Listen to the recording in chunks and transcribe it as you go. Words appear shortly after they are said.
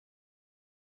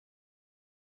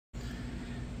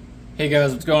Hey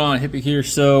guys, what's going on? Hippie here.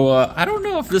 So I don't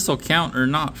know if this will count or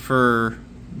not for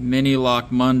Mini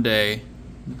Lock Monday,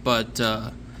 but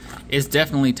it's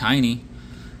definitely tiny.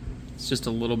 It's just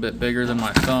a little bit bigger than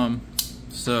my thumb.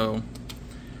 So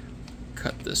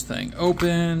cut this thing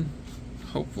open.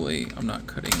 Hopefully I'm not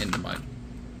cutting into my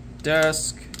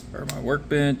desk or my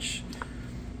workbench.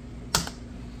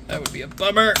 That would be a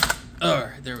bummer.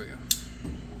 Alright, there we go.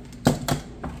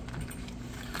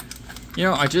 You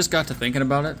know, I just got to thinking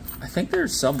about it. I think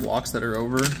there's some blocks that are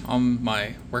over on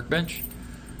my workbench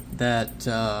that,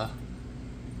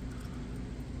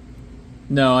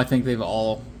 no, I think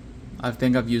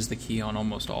I've used the key on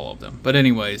almost all of them. But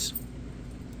anyways,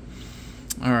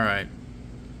 alright,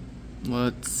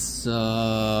 let's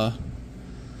try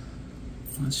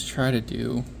to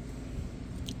do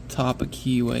top of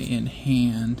keyway in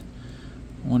hand.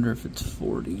 I wonder if it's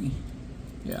 40.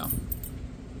 Yeah.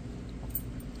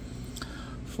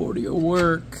 40 will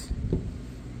work.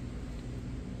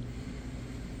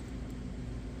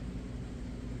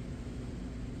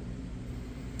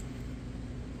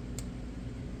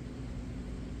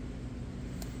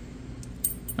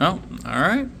 Oh, all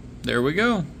right. There we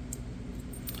go.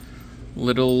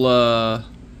 Little,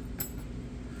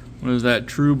 what is that?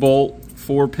 True Bolt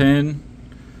 4-pin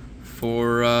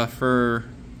for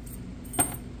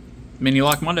Mini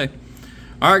Lock Monday.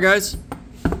 All right, guys.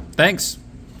 Thanks.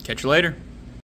 Catch you later.